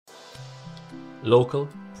local,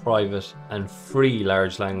 private, and free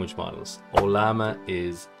large language models, Ollama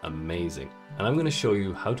is amazing. And I'm going to show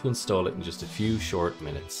you how to install it in just a few short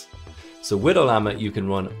minutes. So with Ollama, you can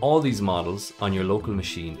run all these models on your local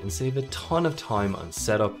machine and save a ton of time on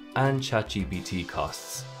setup and ChatGPT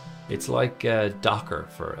costs. It's like Docker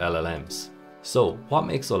for LLMs. So what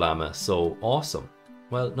makes Ollama so awesome?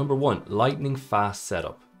 Well, number one, lightning fast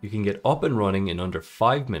setup. You can get up and running in under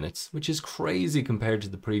 5 minutes, which is crazy compared to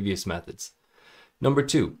the previous methods. Number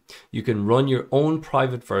two, you can run your own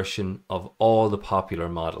private version of all the popular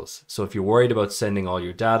models. So if you're worried about sending all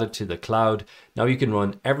your data to the cloud, now you can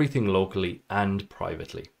run everything locally and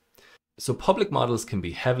privately. So public models can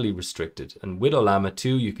be heavily restricted, and with Ollama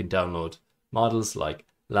 2, you can download models like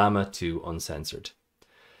Llama 2 uncensored.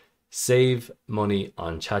 Save money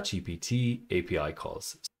on ChatGPT API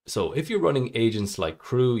calls. So if you're running agents like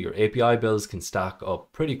Crew, your API bills can stack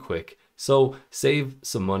up pretty quick. So save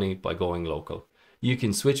some money by going local. You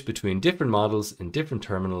can switch between different models in different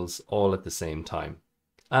terminals all at the same time.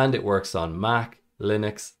 And it works on Mac,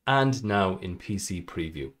 Linux, and now in PC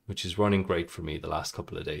preview, which is running great for me the last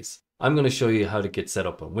couple of days. I'm going to show you how to get set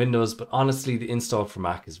up on Windows, but honestly, the install for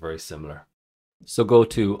Mac is very similar. So go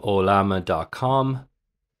to ollama.com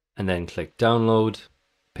and then click download,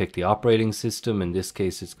 pick the operating system. In this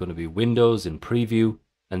case, it's going to be Windows in preview,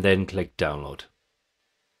 and then click download.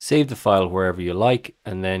 Save the file wherever you like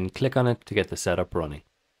and then click on it to get the setup running.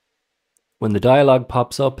 When the dialog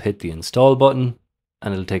pops up, hit the install button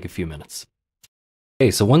and it'll take a few minutes. Okay,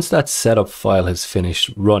 so once that setup file has finished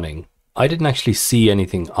running, I didn't actually see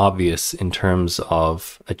anything obvious in terms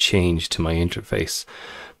of a change to my interface.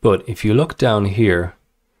 But if you look down here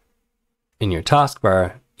in your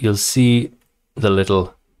taskbar, you'll see the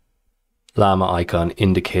little llama icon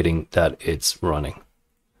indicating that it's running.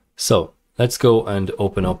 So let's go and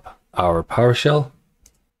open up our PowerShell.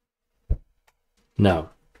 Now,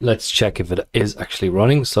 let's check if it is actually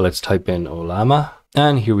running. So let's type in Ollama,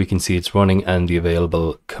 and here we can see it's running and the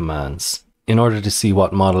available commands. In order to see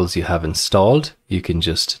what models you have installed, you can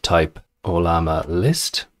just type Ollama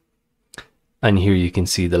list. And here you can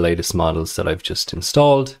see the latest models that I've just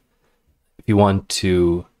installed. If you want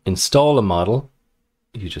to install a model,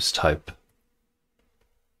 you just type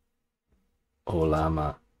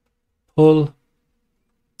Ollama pull,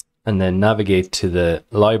 and then navigate to the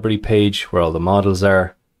library page where all the models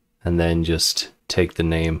are, and then just take the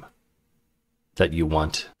name that you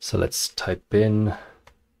want. So let's type in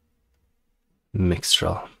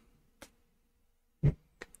Mixtral.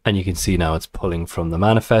 And you can see now it's pulling from the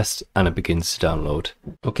manifest and it begins to download.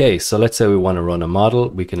 Okay, so let's say we want to run a model.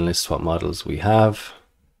 We can list what models we have.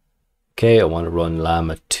 Okay, I want to run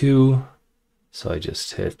Llama 2. So I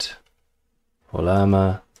just hit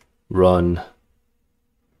Ollama run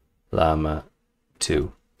Llama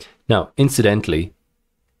 2. Now, incidentally,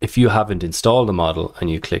 if you haven't installed a model and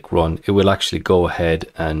you click run, it will actually go ahead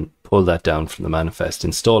and pull that down from the manifest,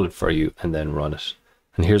 install it for you, and then run it.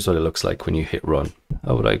 And here's what it looks like when you hit run.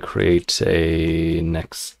 How would I create a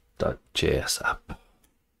next.js app?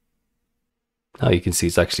 Now you can see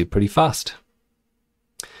it's actually pretty fast.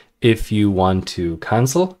 If you want to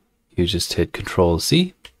cancel, you just hit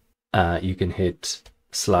Control-C. You can hit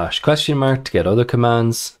 /? to get other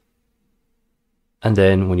commands. And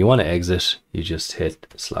then when you want to exit, you just hit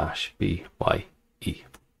 /BYE.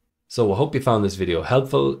 So I hope you found this video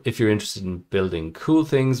helpful. If you're interested in building cool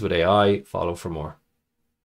things with AI, follow for more.